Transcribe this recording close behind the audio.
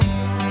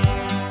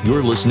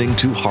You're listening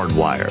to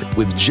Hardwired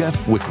with Jeff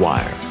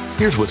Wickwire.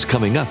 Here's what's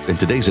coming up in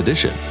today's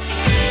edition.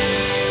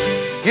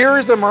 Here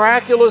is the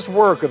miraculous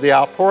work of the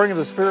outpouring of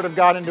the Spirit of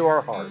God into our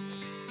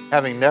hearts.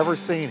 Having never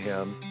seen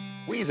Him,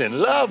 we's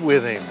in love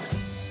with Him.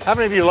 How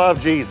many of you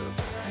love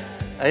Jesus?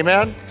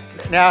 Amen?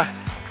 Now,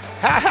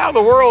 how in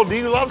the world do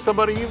you love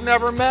somebody you've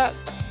never met?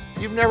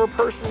 You've never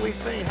personally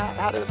seen?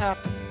 How did it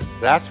happen?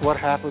 That's what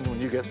happens when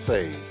you get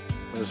saved.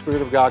 When the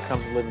Spirit of God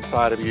comes to live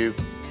inside of you,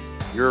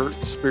 your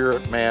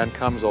spirit man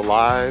comes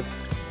alive,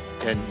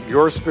 and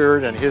your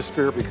spirit and His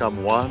spirit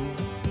become one.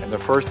 And the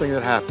first thing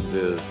that happens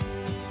is,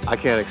 I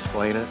can't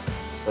explain it,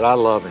 but I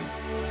love Him.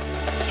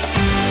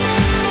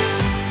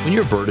 When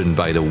you're burdened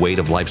by the weight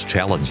of life's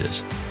challenges,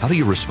 how do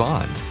you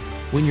respond?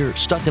 When you're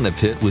stuck in a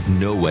pit with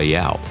no way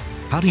out,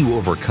 how do you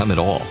overcome it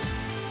all?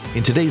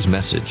 In today's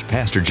message,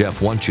 Pastor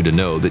Jeff wants you to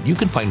know that you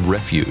can find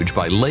refuge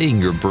by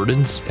laying your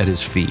burdens at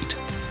His feet.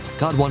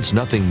 God wants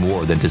nothing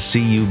more than to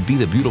see you be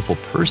the beautiful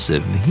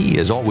person He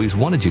has always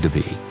wanted you to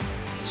be.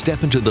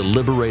 Step into the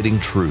liberating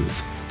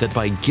truth that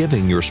by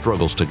giving your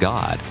struggles to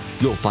God,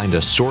 you'll find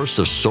a source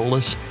of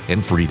solace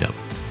and freedom.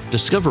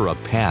 Discover a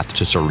path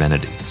to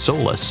serenity,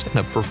 solace, and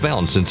a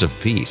profound sense of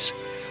peace.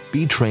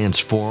 Be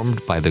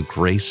transformed by the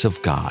grace of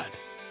God.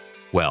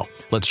 Well,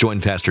 let's join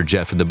Pastor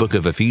Jeff in the book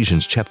of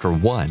Ephesians chapter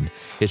 1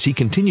 as he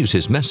continues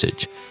his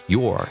message,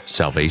 Your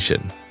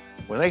Salvation.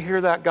 When they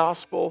hear that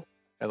gospel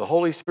and the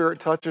Holy Spirit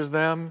touches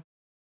them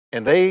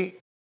and they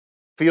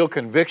feel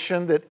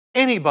conviction that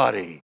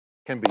anybody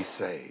can be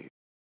saved.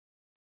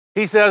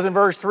 He says in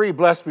verse 3,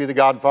 "Blessed be the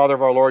God and Father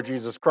of our Lord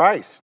Jesus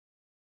Christ,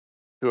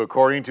 who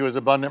according to His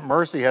abundant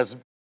mercy has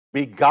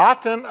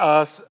begotten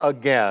us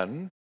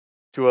again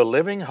to a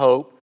living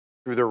hope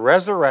through the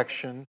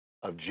resurrection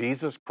of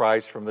Jesus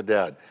Christ from the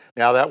dead."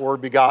 Now that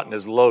word begotten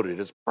is loaded.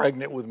 It's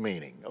pregnant with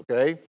meaning,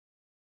 okay?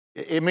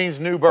 It means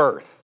new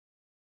birth,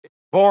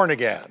 born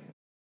again.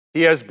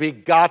 He has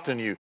begotten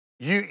you.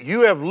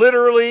 You have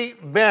literally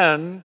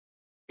been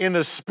in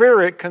the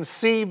Spirit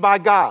conceived by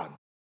God.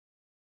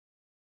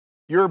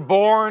 You're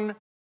born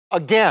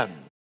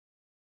again.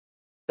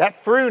 That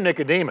threw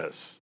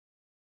Nicodemus,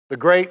 the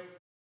great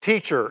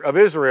teacher of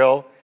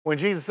Israel, when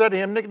Jesus said to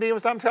him,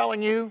 "Nicodemus, I'm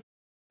telling you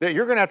that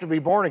you're going to have to be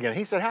born again."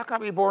 He said, "How can I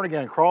be born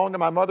again? Crawl into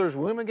my mother's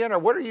womb again? Or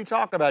what are you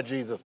talking about,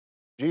 Jesus?"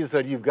 Jesus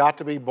said, "You've got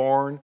to be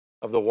born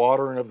of the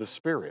water and of the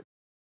Spirit.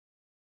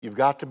 You've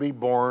got to be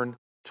born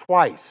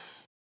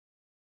twice.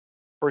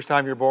 First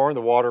time you're born,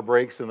 the water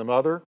breaks in the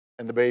mother,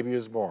 and the baby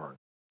is born.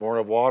 Born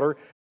of water,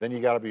 then you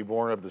got to be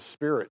born of the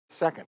Spirit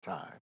second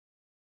time.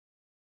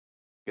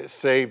 Get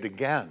saved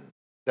again,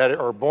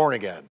 or born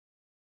again,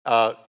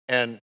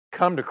 and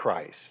come to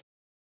Christ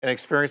and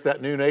experience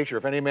that new nature.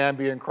 If any man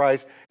be in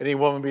Christ, any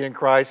woman be in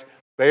Christ,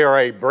 they are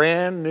a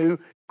brand new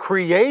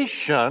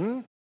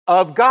creation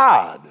of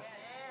God.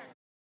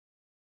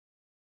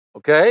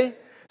 Okay?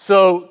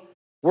 So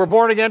we're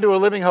born again to a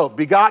living hope,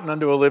 begotten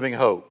unto a living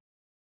hope.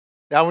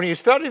 Now, when you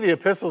study the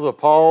epistles of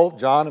Paul,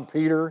 John, and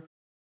Peter,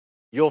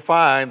 you'll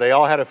find they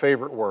all had a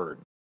favorite word.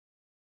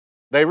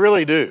 They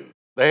really do.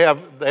 They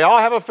all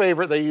have a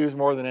favorite they use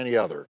more than any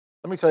other.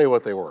 Let me tell you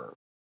what they were.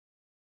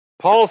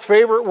 Paul's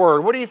favorite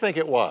word, what do you think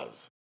it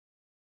was?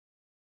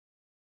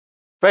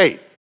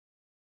 Faith.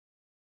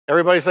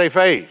 Everybody say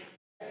faith.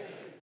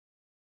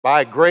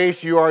 By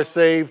grace you are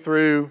saved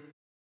through,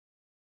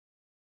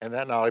 and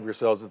that not of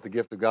yourselves is the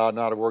gift of God,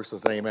 not of works,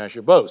 lest any man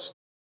should boast.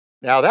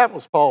 Now that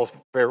was Paul's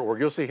favorite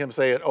word. You'll see him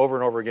say it over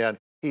and over again.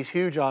 He's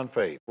huge on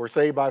faith. We're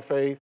saved by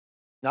faith,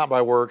 not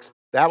by works.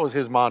 That was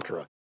his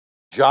mantra.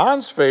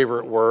 John's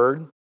favorite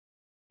word,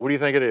 what do you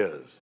think it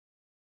is?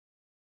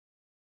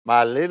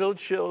 My little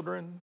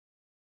children,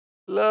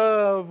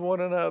 love one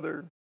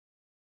another.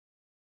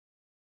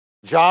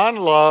 John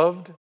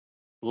loved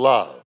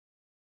love.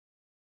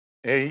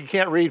 And you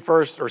can't read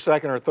 1st or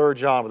 2nd or 3rd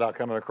John without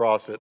coming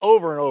across it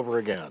over and over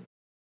again.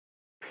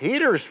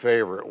 Peter's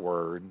favorite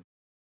word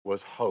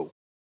was hope.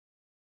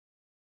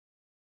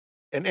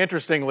 And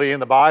interestingly, in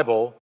the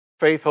Bible,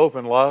 faith, hope,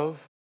 and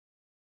love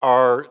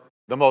are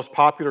the most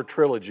popular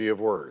trilogy of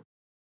words.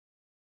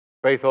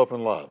 Faith, hope,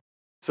 and love.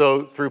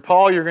 So through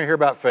Paul, you're going to hear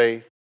about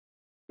faith.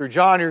 Through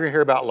John, you're going to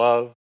hear about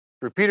love.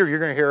 Through Peter, you're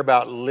going to hear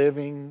about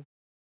living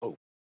hope.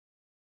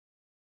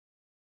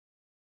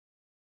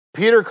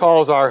 Peter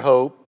calls our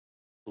hope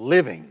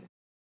living.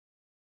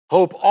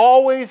 Hope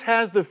always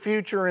has the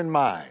future in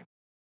mind.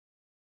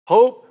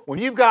 Hope, when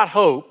you've got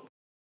hope,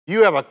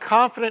 you have a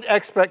confident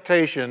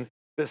expectation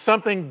that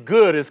something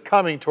good is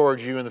coming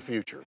towards you in the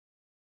future.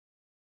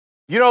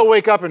 You don't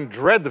wake up and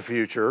dread the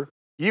future.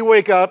 You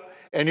wake up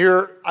and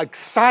you're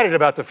excited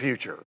about the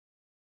future.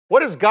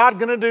 What is God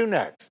going to do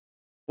next?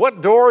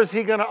 What door is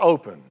He going to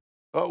open?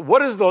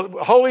 What is the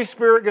Holy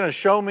Spirit going to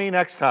show me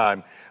next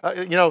time?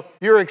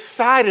 You're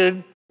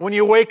excited when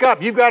you wake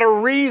up. You've got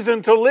a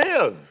reason to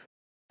live.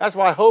 That's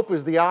why hope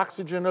is the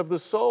oxygen of the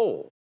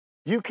soul.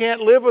 You can't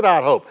live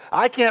without hope.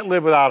 I can't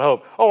live without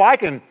hope. Oh, I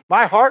can.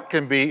 My heart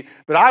can beat,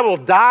 but I will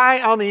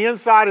die on the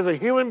inside as a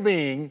human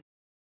being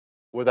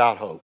without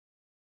hope.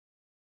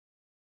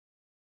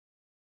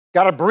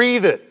 Got to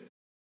breathe it.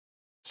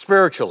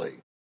 spiritually.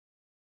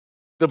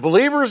 The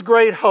believer's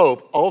great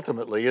hope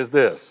ultimately is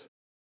this: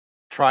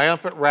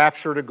 triumphant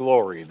rapture to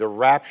glory. The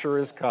rapture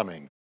is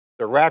coming.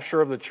 The rapture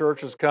of the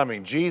church is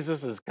coming.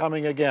 Jesus is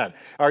coming again.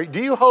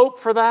 Do you hope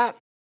for that?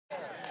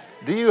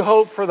 Do you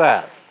hope for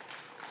that?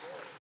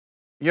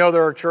 You know,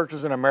 there are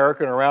churches in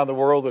America and around the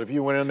world that if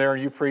you went in there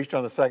and you preached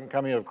on the second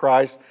coming of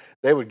Christ,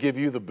 they would give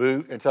you the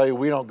boot and tell you,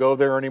 we don't go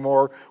there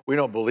anymore. We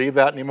don't believe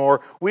that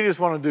anymore. We just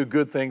want to do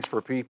good things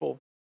for people.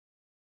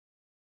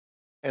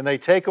 And they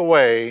take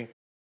away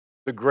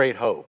the great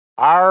hope.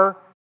 Our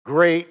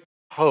great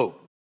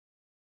hope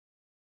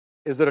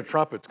is that a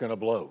trumpet's going to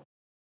blow.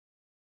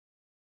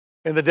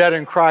 And the dead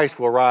in Christ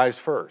will rise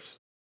first.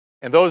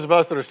 And those of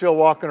us that are still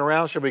walking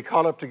around shall be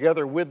caught up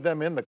together with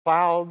them in the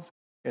clouds.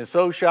 And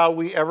so shall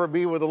we ever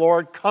be with the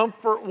Lord.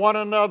 Comfort one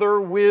another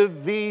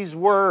with these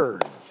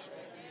words.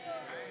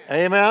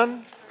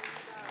 Amen?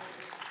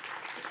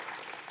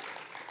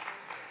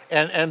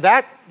 And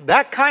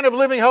that kind of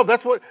living hope,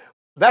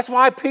 that's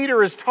why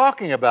Peter is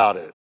talking about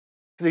it.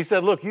 Because he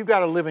said, look, you've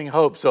got a living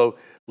hope. So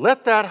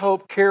let that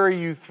hope carry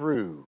you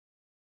through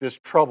this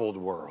troubled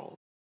world.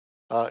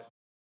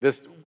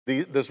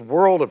 This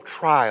world of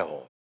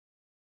trial.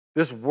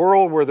 This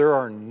world where there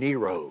are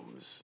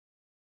Neros.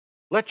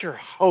 Let your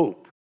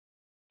hope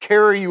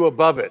carry you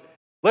above it.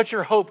 Let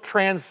your hope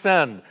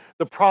transcend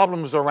the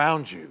problems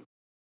around you.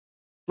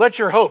 Let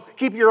your hope,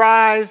 keep your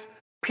eyes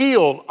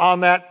peeled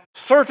on that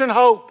certain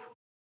hope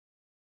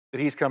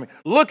that He's coming.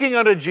 Looking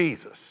unto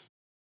Jesus,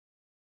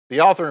 the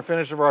author and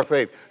finisher of our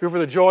faith, who for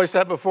the joy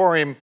set before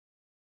Him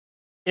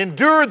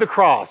endured the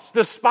cross,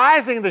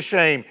 despising the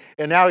shame,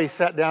 and now He's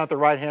sat down at the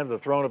right hand of the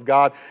throne of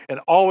God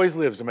and always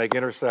lives to make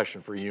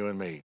intercession for you and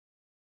me.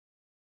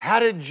 How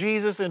did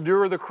Jesus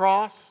endure the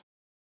cross?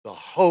 The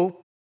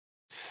hope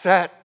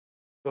set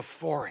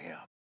before Him.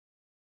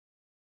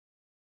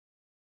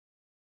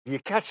 Do you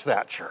catch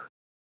that, church?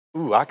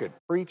 Ooh, I could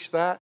preach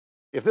that.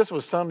 If this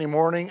was Sunday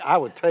morning, I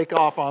would take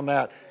off on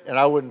that and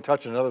I wouldn't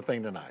touch another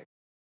thing tonight.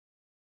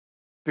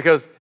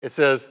 Because it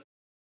says,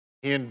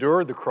 He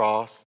endured the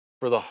cross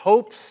for the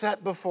hope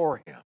set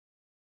before Him.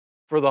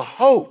 For the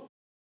hope.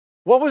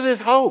 What was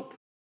His hope?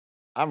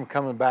 I'm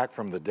coming back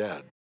from the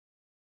dead.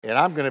 And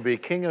I'm going to be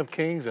King of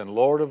Kings and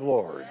Lord of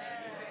Lords.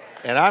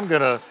 And I'm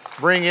going to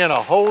bring in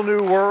a whole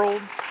new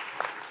world.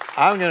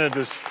 I'm going to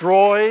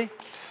destroy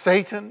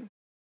Satan.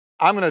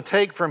 I'm going to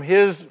take from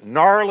His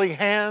gnarly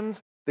hands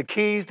the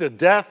keys to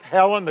death,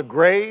 hell, and the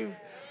grave.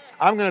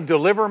 I'm going to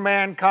deliver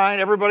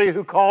mankind, everybody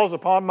who calls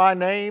upon my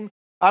name.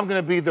 I'm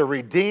going to be the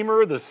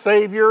Redeemer, the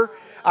Savior.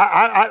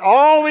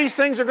 All these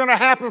things are going to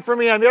happen for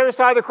me on the other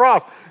side of the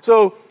cross.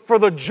 So for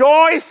the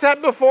joy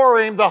set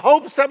before Him, the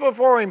hope set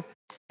before Him,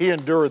 He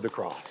endured the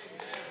cross.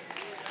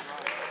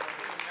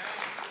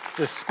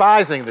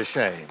 Despising the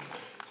shame.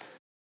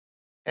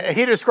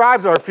 He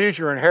describes our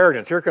future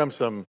inheritance. Here comes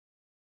some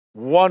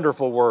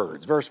wonderful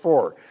words. Verse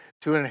 4,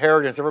 to an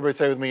inheritance, everybody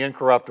say with me,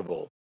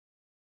 incorruptible,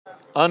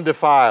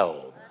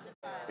 undefiled.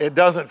 It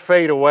doesn't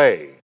fade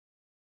away.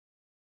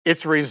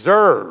 It's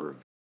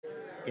reserved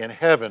in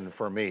heaven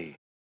for me.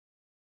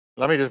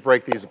 Let me just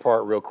break these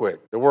apart real quick.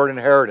 The word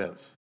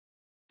inheritance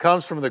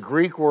comes from the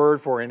Greek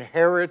word for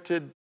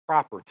inherited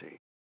property.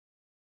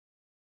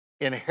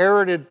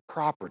 Inherited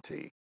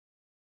property.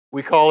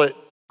 We call it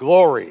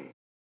glory,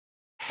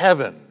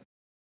 heaven,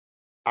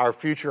 our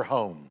future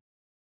home.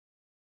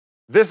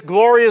 This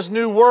glorious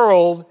new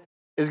world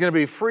is going to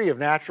be free of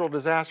natural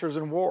disasters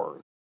and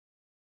wars.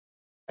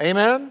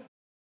 Amen?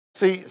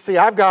 See,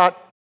 I've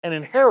got an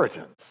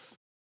inheritance.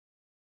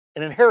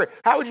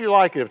 How would you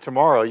like it if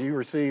tomorrow you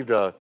received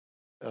a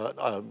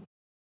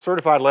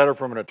certified letter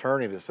from an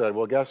attorney that said,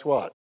 well, guess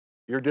what?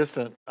 Your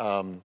distant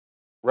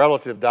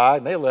relative died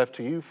and they left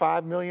to you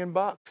 $5 million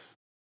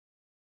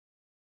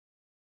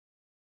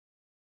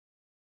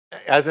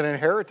as an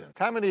inheritance.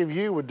 How many of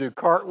you would do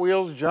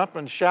cartwheels, jump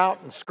and shout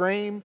and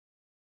scream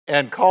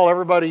and call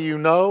everybody you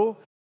know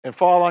and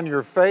fall on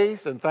your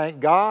face and thank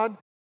God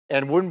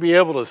and wouldn't be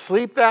able to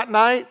sleep that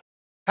night?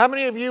 How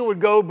many of you would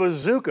go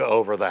bazooka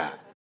over that?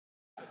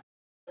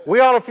 We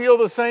ought to feel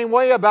the same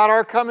way about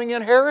our coming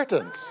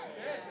inheritance.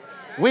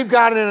 We've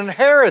got an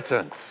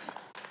inheritance.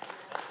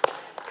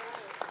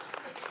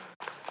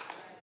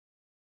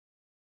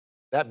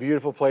 That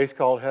beautiful place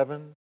called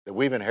heaven that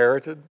we've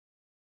inherited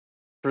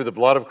through the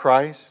blood of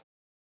Christ.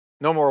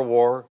 No more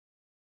war.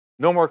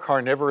 No more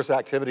carnivorous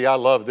activity. I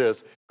love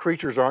this.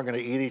 Creatures aren't going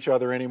to eat each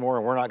other anymore,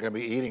 and we're not going to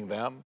be eating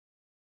them.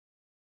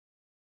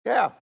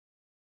 Yeah.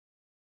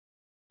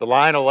 The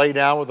lion will lay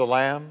down with the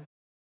lamb.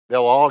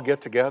 They'll all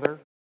get together.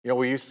 You know,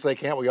 we used to say,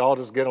 can't we all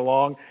just get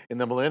along? In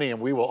the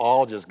millennium, we will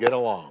all just get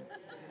along.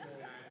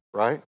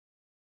 Right?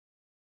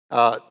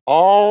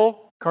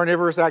 All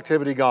carnivorous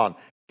activity gone.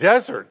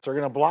 Deserts are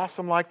going to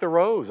blossom like the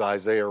rose,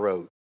 Isaiah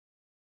wrote.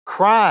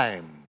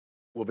 Crime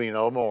will be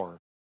no more.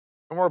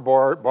 No more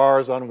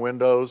bars on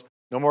windows.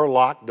 No more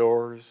locked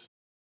doors.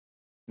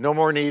 No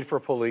more need for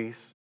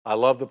police. I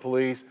love the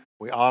police.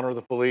 We honor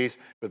the police,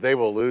 but they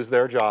will lose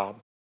their job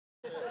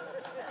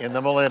in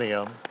the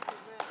millennium.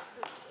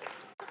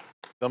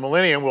 The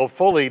millennium will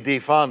fully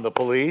defund the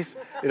police.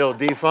 It'll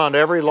defund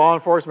every law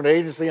enforcement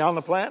agency on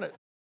the planet.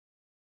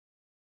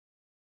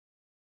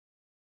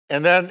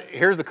 And then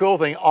here's the cool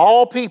thing.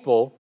 All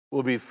people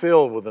will be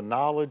filled with the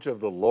knowledge of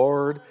the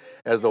Lord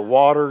as the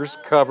waters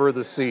cover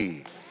the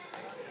sea.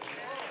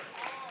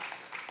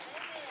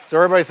 So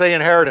everybody say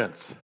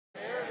inheritance.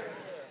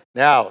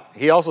 Now,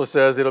 he also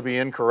says it'll be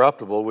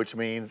incorruptible, which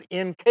means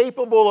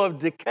incapable of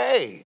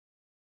decay.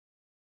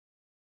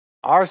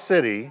 Our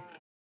city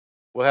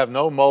will have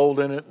no mold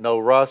in it, no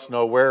rust,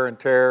 no wear and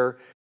tear.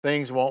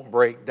 Things won't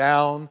break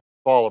down,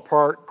 fall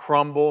apart,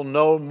 crumble,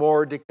 no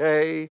more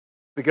decay,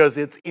 because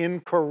it's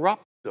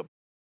incorruptible.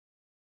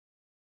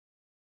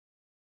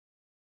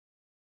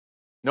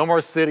 No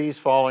more cities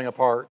falling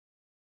apart.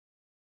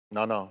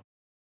 No.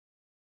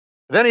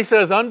 Then he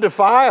says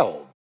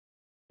undefiled.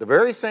 The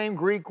very same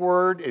Greek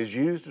word is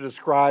used to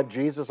describe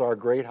Jesus, our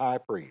great high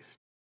priest.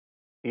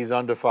 He's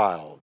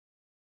undefiled.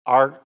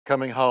 Our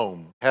coming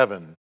home,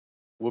 heaven,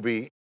 will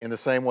be in the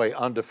same way,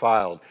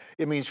 undefiled.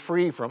 It means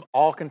free from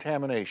all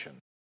contamination.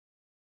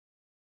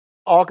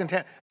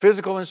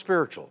 Physical and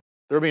spiritual.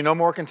 There will be no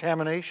more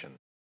contamination.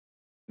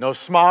 No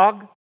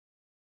smog.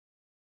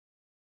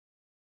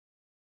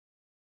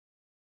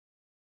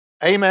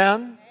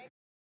 Amen.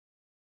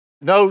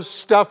 No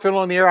stuff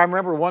filling the air. I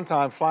remember one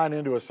time flying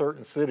into a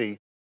certain city,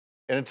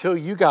 and until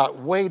you got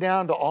way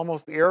down to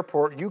almost the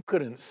airport, you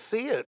couldn't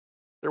see it.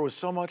 There was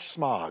so much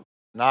smog.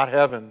 Not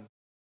heaven.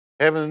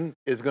 Heaven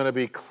is going to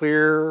be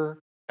clear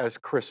as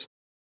crystal.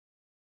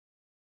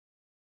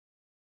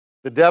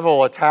 The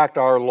devil attacked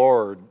our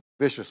Lord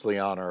viciously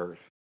on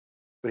earth,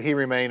 but he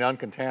remained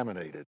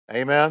uncontaminated.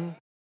 Amen?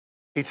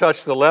 He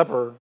touched the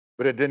leper,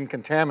 but it didn't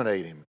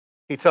contaminate him.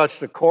 He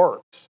touched a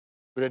corpse,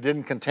 but it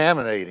didn't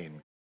contaminate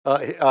him.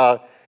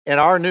 And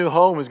our new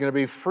home is going to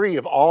be free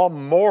of all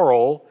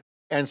moral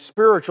and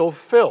spiritual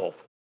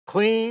filth.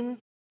 Clean,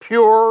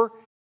 pure,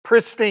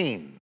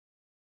 pristine.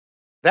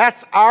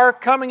 That's our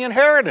coming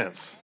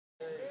inheritance.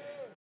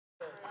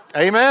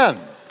 Amen.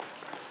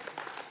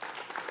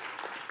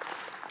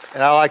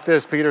 And I like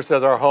this. Peter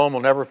says our home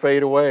will never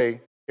fade away.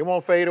 It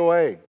won't fade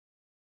away.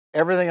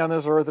 Everything on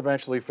this earth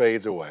eventually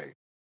fades away.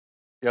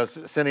 You know,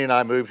 Cindy and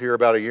I moved here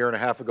about 1.5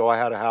 years ago. I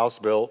had a house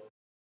built.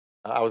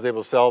 I was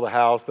able to sell the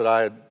house that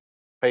I had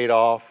paid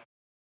off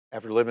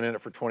after living in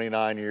it for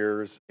 29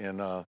 years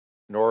in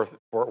North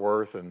Fort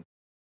Worth. And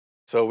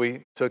so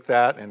we took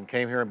that and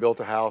came here and built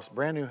a house,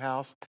 brand new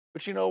house.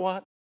 But you know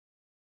what?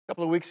 A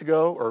couple of weeks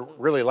ago, or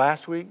really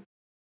last week,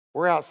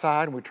 we're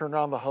outside and we turned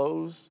on the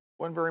hose.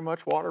 Wasn't very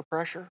much water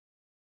pressure.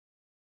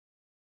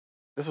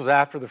 This was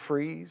after the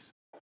freeze.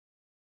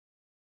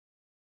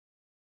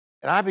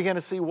 And I began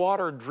to see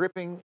water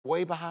dripping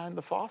way behind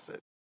the faucet.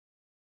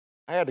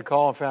 I had to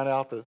call and found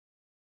out that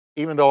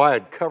even though I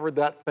had covered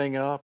that thing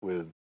up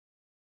with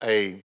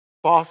a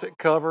faucet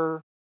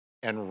cover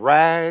and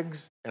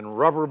rags and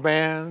rubber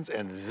bands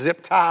and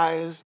zip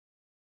ties,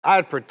 I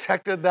had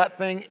protected that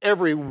thing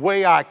every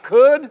way I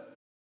could.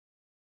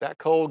 That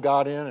cold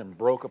got in and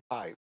broke a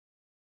pipe.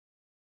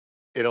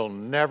 It'll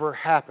never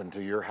happen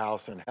to your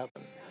house in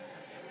heaven.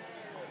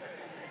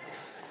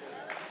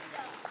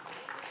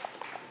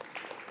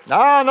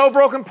 No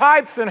broken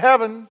pipes in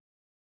heaven.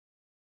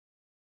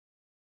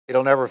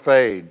 It'll never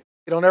fade.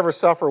 It'll never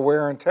suffer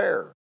wear and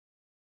tear.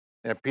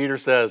 And Peter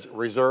says,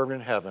 reserved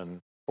in heaven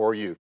for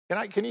you.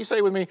 Can you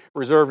say with me,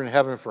 reserved in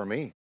heaven for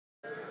me?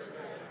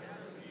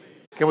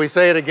 Can we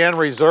say it again,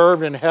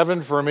 reserved in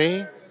heaven for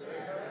me?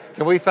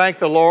 Can we thank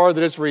the Lord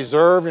that it's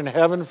reserved in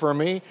heaven for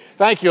me?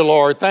 Thank you,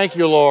 Lord. Thank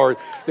you, Lord,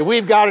 that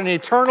we've got an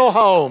eternal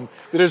home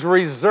that is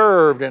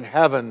reserved in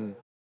heaven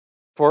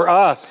for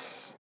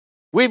us.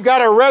 We've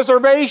got a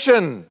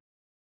reservation.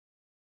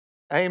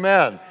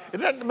 Amen. It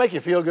doesn't make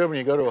you feel good when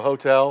you go to a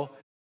hotel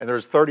and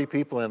there's 30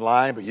 people in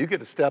line, but you get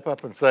to step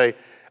up and say,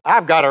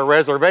 I've got a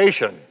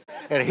reservation.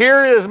 And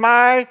here is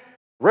my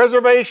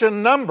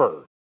reservation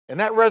number. And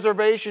that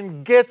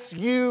reservation gets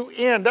you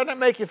in. Doesn't it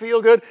make you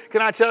feel good?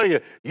 Can I tell you,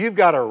 you've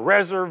got a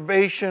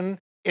reservation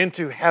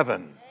into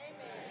heaven.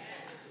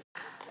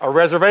 A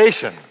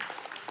reservation.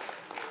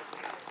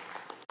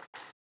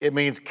 It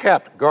means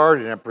kept,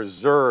 guarded, and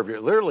preserved.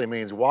 It literally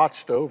means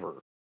watched over.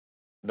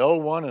 No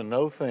one and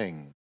no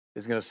thing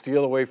is going to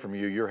steal away from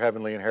you your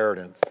heavenly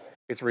inheritance.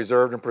 It's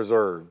reserved and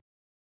preserved,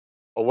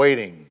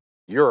 awaiting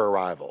your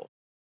arrival.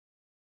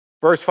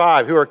 Verse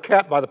 5, who are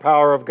kept by the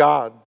power of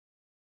God.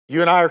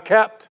 You and I are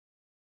kept.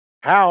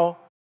 How?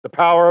 The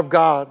power of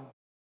God.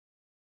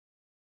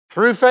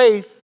 Through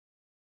faith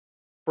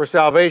for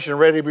salvation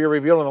ready to be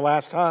revealed in the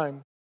last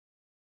time.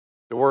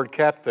 The word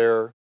kept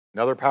there,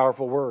 another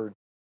powerful word.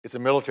 It's a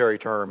military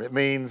term. It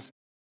means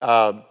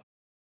that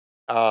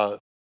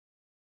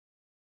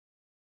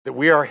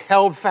we are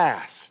held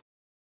fast.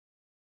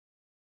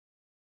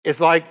 It's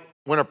like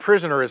when a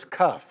prisoner is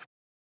cuffed,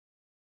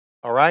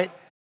 all right?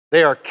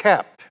 They are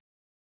kept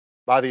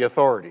by the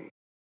authority.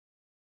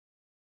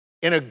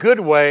 In a good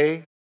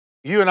way,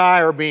 you and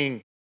I are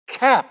being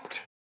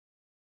kept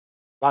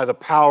by the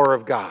power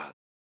of God.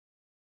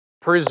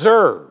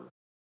 Preserved.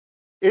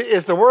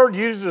 It's the word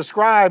used to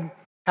describe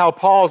how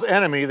Paul's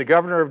enemy, the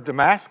governor of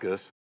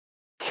Damascus,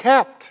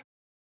 kept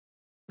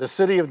the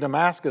city of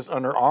Damascus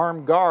under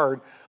armed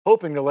guard,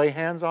 hoping to lay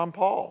hands on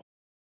Paul.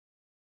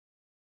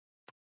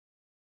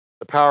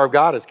 The power of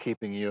God is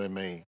keeping you and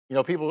me. You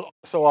know, people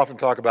so often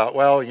talk about,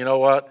 well, you know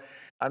what?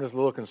 I'm just a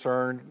little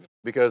concerned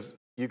because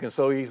you can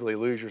so easily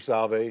lose your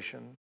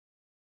salvation.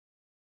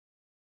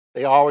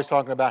 They're always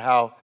talking about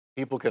how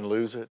people can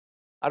lose it.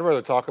 I'd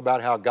rather talk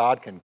about how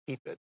God can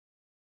keep it,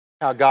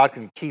 how God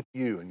can keep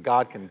you and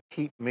God can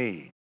keep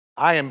me.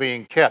 I am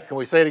being kept. Can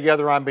we say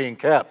together, I'm being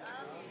kept?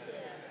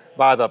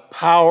 By the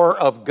power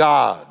of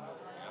God.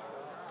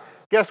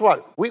 Guess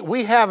what?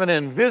 We have an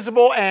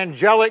invisible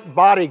angelic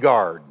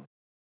bodyguard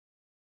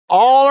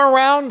all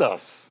around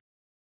us,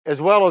 as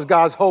well as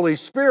God's Holy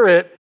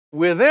Spirit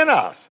within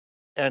us.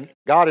 And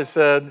God has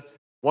said,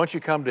 once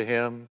you come to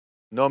Him,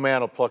 no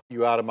man will pluck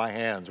you out of my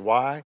hands.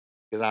 Why?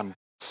 Because I'm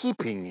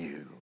keeping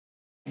you.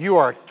 You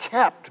are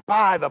kept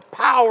by the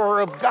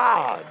power of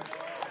God.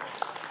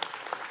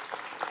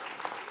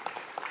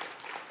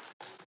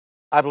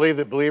 I believe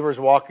that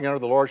believers walking under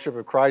the lordship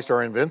of Christ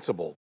are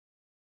invincible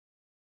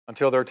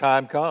until their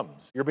time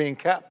comes. You're being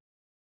kept.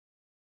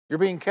 You're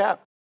being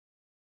kept.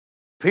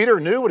 Peter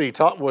knew what he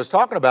was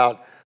talking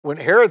about when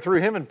Herod threw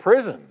him in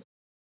prison.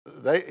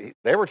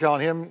 They were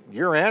telling him,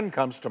 your end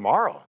comes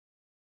tomorrow.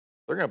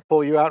 They're going to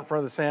pull you out in front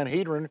of the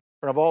Sanhedrin, in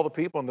front of all the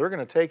people, and they're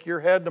going to take your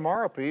head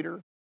tomorrow,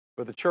 Peter.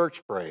 But the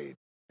church prayed.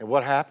 And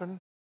what happened?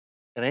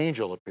 An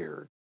angel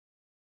appeared.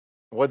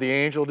 And what did the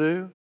angel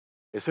do?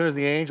 As soon as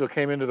the angel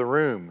came into the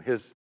room,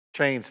 his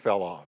chains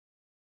fell off.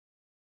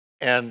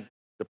 And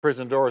the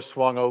prison doors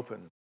swung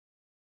open.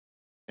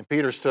 And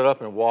Peter stood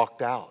up and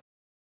walked out.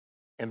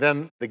 And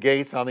then the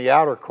gates on the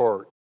outer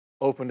court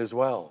opened as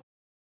well.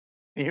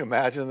 Can you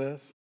imagine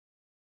this?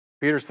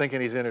 Peter's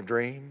thinking he's in a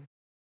dream,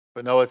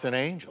 but no, it's an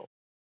angel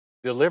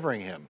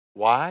delivering him.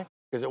 Why?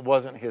 Because it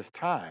wasn't his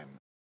time.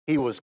 He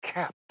was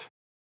kept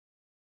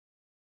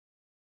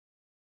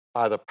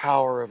by the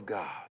power of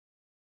God.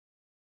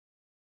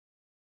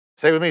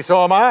 Say with me,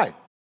 so am I.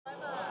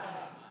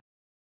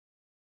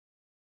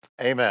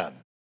 Amen.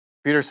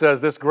 Peter says,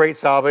 this great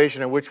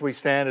salvation in which we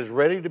stand is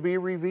ready to be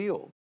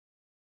revealed.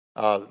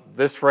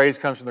 This phrase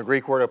comes from the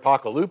Greek word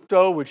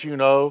apokalypto, which you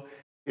know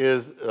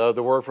is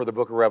the word for the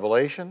book of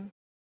Revelation,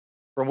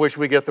 from which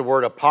we get the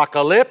word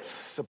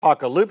apocalypse,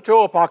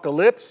 apokalypto,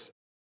 apocalypse.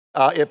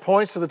 It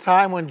points to the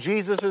time when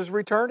Jesus is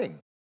returning.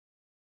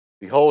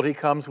 Behold, he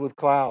comes with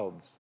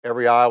clouds.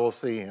 Every eye will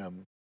see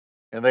him,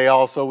 and they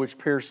also which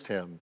pierced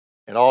him,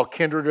 and all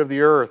kindred of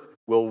the earth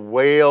will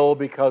wail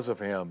because of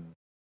him.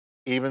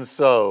 Even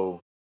so,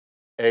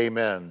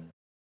 amen.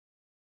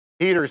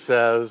 Peter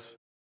says,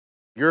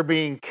 you're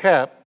being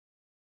kept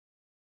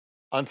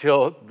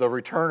until the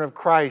return of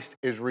Christ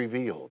is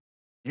revealed.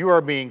 You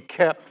are being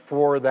kept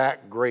for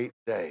that great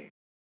day.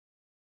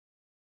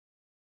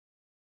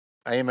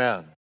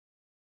 Amen.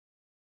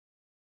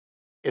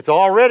 It's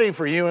all ready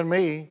for you and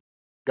me.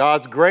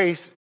 God's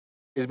grace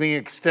is being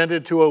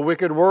extended to a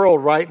wicked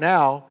world right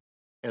now,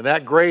 and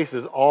that grace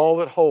is all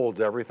that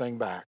holds everything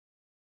back.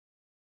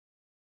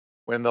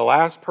 When the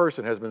last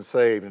person has been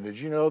saved, and did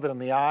you know that in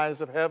the eyes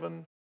of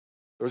heaven,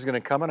 there's going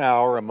to come an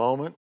hour, a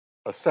moment,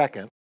 a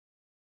second,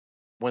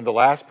 when the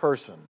last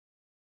person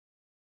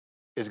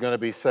is going to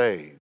be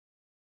saved.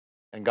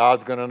 And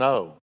God's going to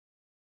know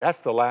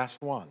that's the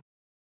last one.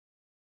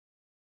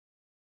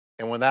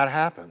 And when that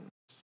happens,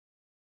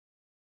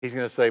 he's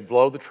going to say,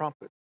 blow the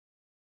trumpet.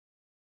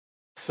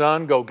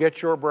 Son, go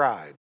get your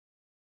bride.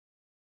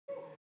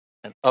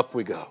 And up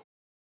we go.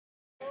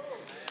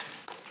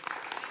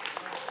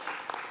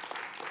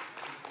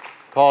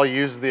 Paul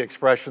uses the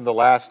expression the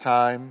last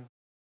time.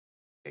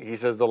 He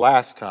says the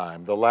last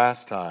time, the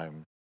last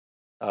time.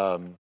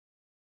 The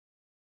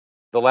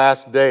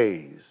last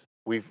days.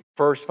 We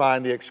first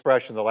find the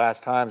expression the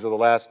last times or the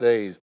last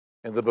days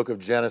in the book of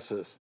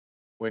Genesis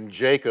when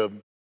Jacob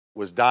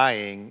was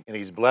dying and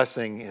he's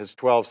blessing his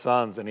 12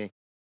 sons and he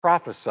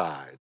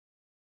prophesied.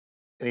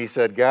 And he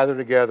said, gather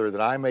together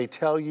that I may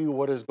tell you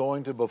what is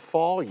going to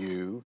befall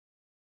you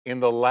in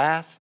the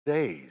last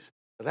days.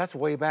 Now, that's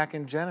way back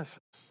in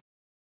Genesis.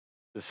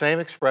 The same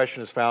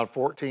expression is found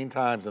 14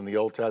 times in the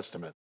Old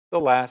Testament, the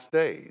last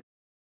days.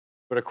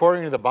 But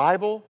according to the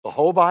Bible, the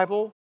whole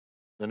Bible,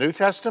 the New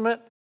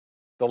Testament,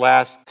 the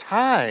last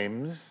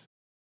times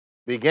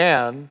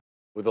began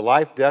with the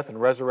life, death, and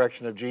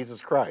resurrection of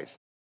Jesus Christ.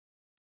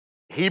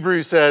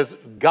 Hebrews says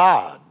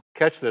God,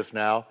 catch this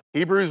now,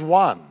 Hebrews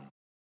 1,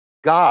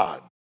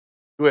 God,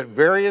 who at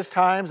various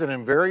times and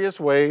in various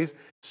ways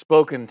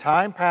spoke in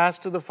time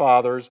past to the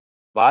fathers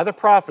by the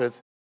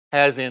prophets,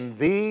 has in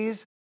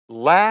these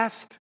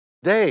last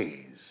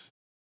days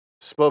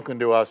spoken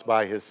to us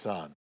by his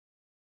Son.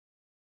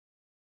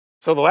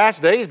 So the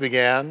last days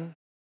began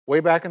way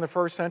back in the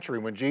first century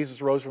when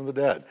Jesus rose from the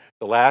dead.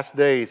 The last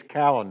days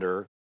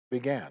calendar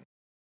began.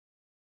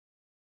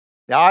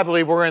 Now I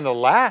believe we're in the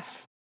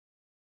last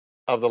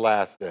of the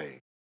last days.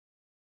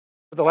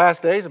 But the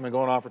last days have been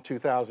going on for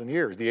 2,000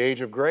 years, the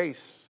age of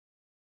grace.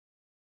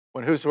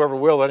 When whosoever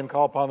will, let him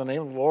call upon the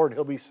name of the Lord,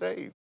 he'll be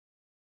saved.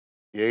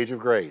 the age of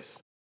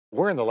grace.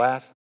 We're in the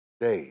last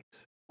days,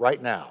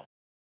 right now.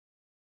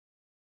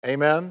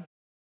 Amen?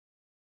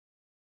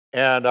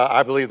 And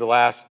I believe the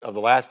last of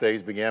the last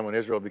days began when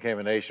Israel became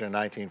a nation in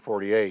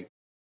 1948.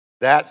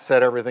 That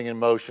set everything in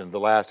motion, the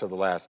last of the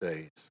last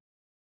days.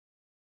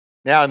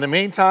 Now, in the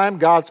meantime,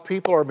 God's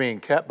people are being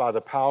kept by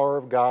the power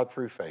of God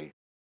through faith.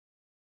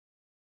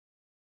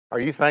 Are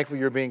you thankful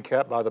you're being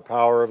kept by the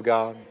power of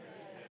God?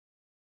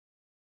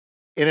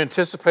 In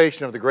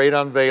anticipation of the great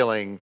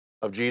unveiling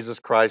of Jesus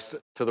Christ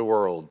to the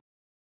world,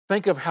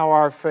 think of how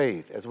our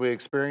faith, as we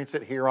experience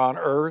it here on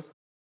earth,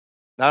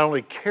 not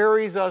only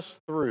carries us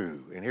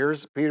through, and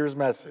here's Peter's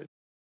message.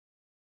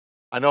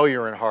 I know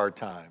you're in hard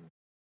times.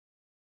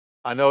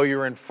 I know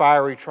you're in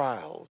fiery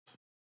trials.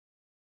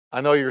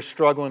 I know you're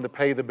struggling to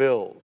pay the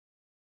bills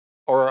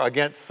or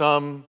against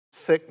some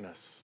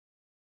sickness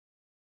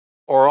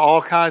or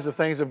all kinds of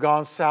things have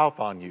gone south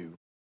on you.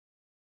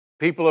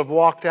 People have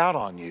walked out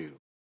on you.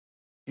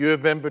 You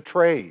have been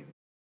betrayed,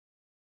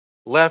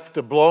 left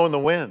to blow in the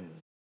wind.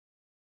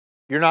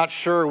 You're not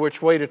sure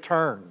which way to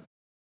turn.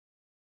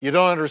 You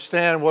don't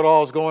understand what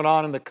all is going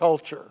on in the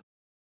culture.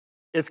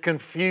 It's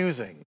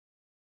confusing.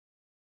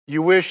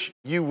 You wish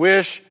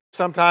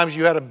sometimes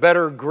you had a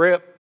better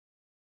grip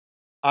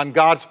on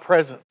God's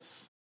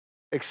presence,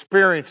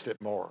 experienced it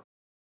more.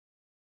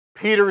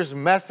 Peter's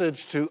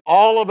message to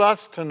all of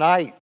us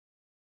tonight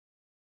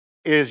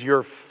is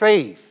your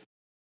faith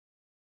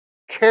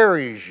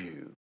carries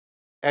you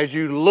as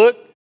you look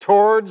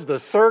towards the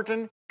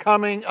certain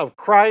coming of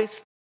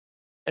Christ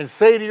and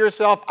say to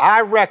yourself,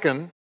 I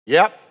reckon,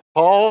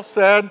 Paul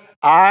said,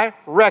 I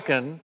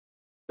reckon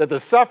that the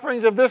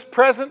sufferings of this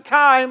present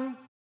time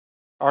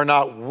are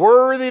not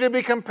worthy to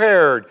be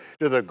compared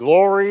to the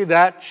glory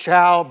that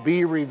shall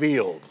be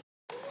revealed.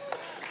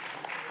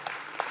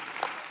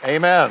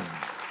 Amen.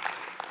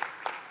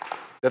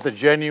 That the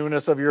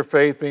genuineness of your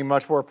faith, being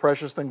much more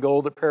precious than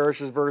gold that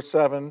perishes, verse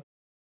 7,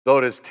 though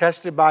it is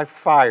tested by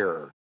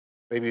fire,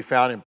 may be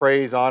found in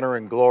praise, honor,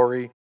 and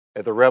glory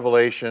at the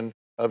revelation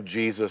of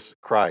Jesus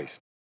Christ.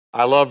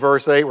 I love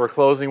verse 8. We're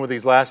closing with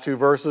these last two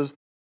verses.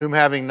 Whom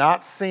having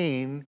not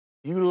seen,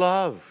 you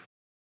love.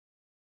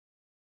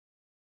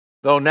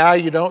 Though now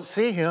you don't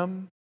see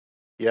him,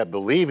 yet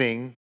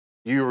believing,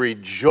 you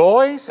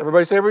rejoice.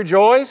 Everybody say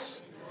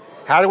rejoice.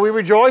 How do we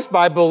rejoice?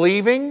 By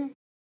believing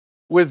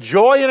with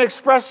joy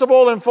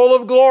inexpressible and full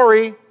of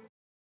glory.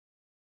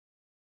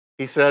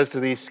 He says to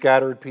these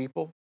scattered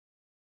people,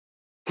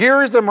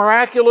 here is the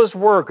miraculous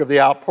work of the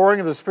outpouring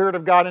of the Spirit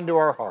of God into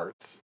our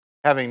hearts.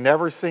 Having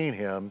never seen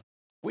him,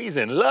 we's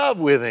in love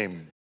with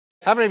him.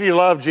 How many of you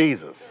love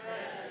Jesus?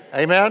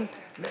 Amen?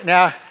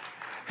 Now,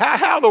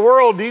 how in the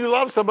world do you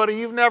love somebody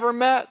you've never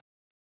met?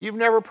 You've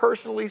never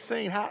personally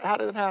seen? How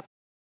did it happen?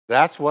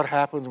 That's what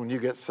happens when you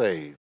get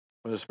saved.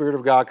 When the Spirit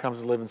of God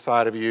comes to live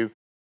inside of you,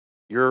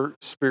 your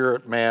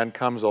spirit man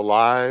comes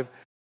alive,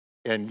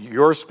 and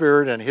your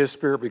spirit and his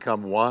spirit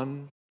become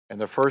one. And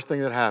the first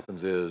thing that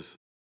happens is,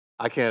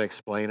 I can't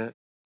explain it,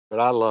 but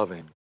I love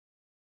him.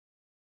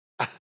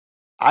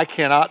 I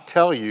cannot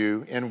tell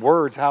you in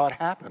words how it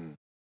happened,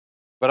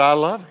 but I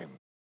love him.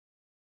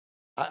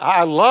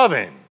 I love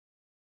him.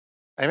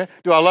 Amen.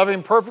 Do I love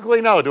him perfectly?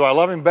 No. Do I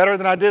love him better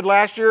than I did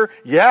last year?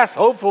 Yes,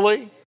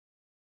 hopefully.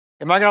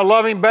 Am I going to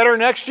love him better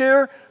next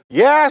year?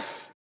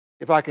 Yes,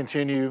 if I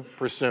continue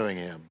pursuing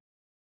him.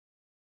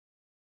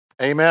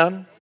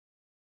 Amen.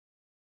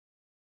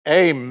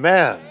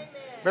 Amen.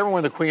 Remember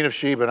when the Queen of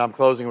Sheba, and I'm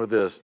closing with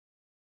this,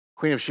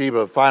 Queen of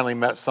Sheba finally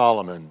met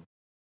Solomon,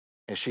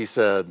 and she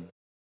said,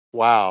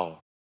 wow.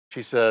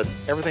 She said,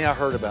 everything I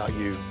heard about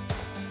you,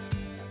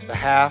 the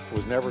half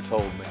was never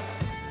told me.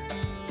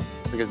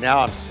 Because now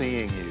I'm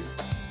seeing you.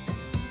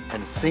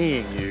 And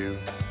seeing you,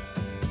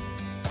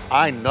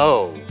 I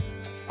know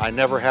I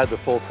never had the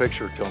full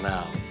picture till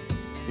now.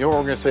 You know what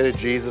we're going to say to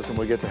Jesus when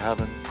we get to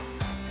heaven?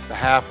 The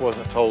half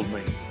wasn't told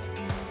me.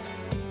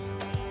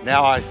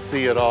 Now I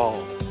see it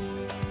all.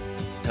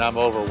 And I'm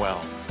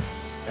overwhelmed.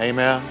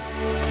 Amen.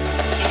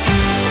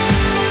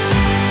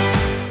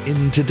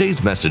 In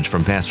today's message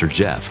from Pastor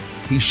Jeff,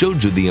 he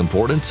showed you the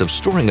importance of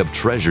storing up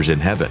treasures in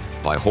heaven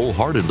by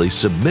wholeheartedly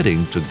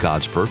submitting to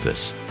God's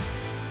purpose.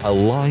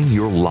 Align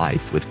your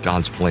life with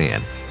God's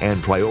plan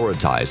and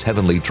prioritize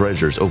heavenly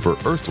treasures over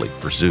earthly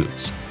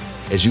pursuits.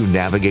 As you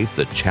navigate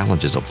the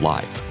challenges of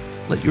life,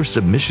 let your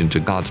submission to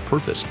God's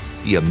purpose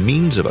be a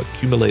means of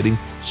accumulating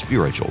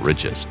spiritual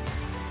riches.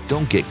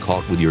 Don't get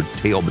caught with your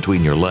tail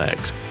between your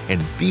legs,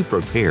 and be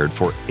prepared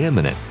for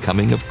imminent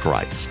coming of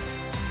Christ.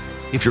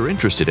 If you're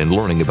interested in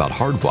learning about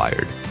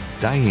Hardwired,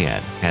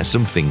 Diane has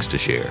some things to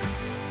share.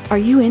 Are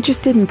you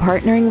interested in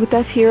partnering with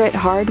us here at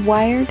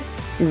Hardwired?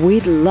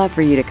 We'd love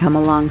for you to come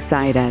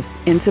alongside us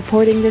in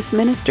supporting this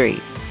ministry.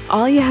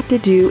 All you have to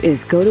do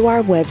is go to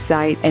our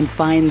website and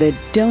find the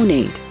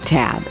Donate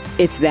tab.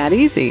 It's that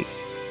easy.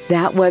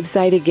 That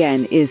website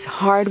again is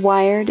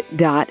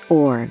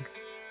hardwired.org.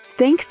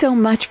 Thanks so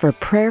much for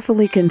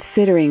prayerfully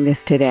considering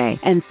this today,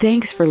 and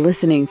thanks for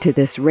listening to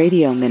this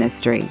radio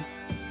ministry.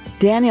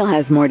 Daniel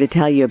has more to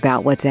tell you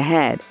about what's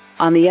ahead.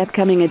 on the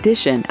upcoming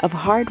edition of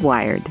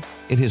Hardwired.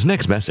 In his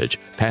next message,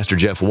 Pastor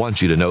Jeff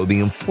wants you to know the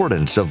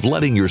importance of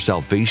letting your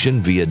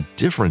salvation be a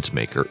difference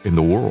maker in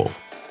the world.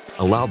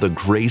 Allow the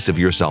grace of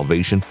your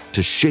salvation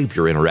to shape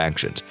your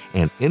interactions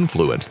and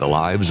influence the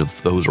lives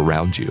of those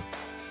around you.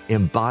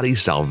 Embody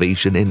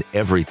salvation in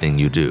everything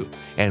you do,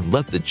 and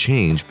let the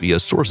change be a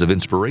source of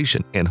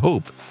inspiration and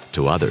hope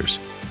to others.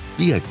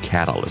 Be a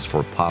catalyst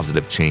for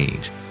positive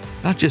change,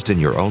 not just in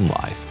your own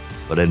life,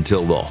 but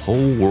until the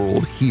whole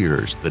world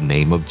hears the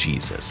name of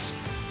Jesus.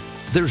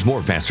 There's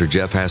more Pastor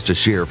Jeff has to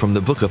share from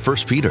the book of 1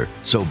 Peter,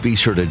 so be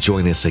sure to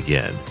join us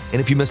again. And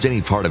if you missed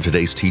any part of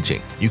today's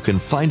teaching, you can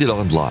find it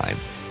online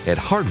at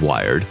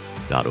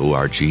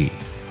hardwired.org.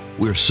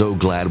 We're so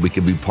glad we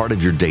can be part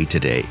of your day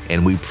today,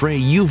 and we pray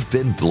you've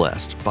been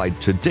blessed by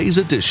today's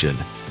edition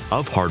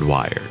of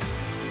Hardwired.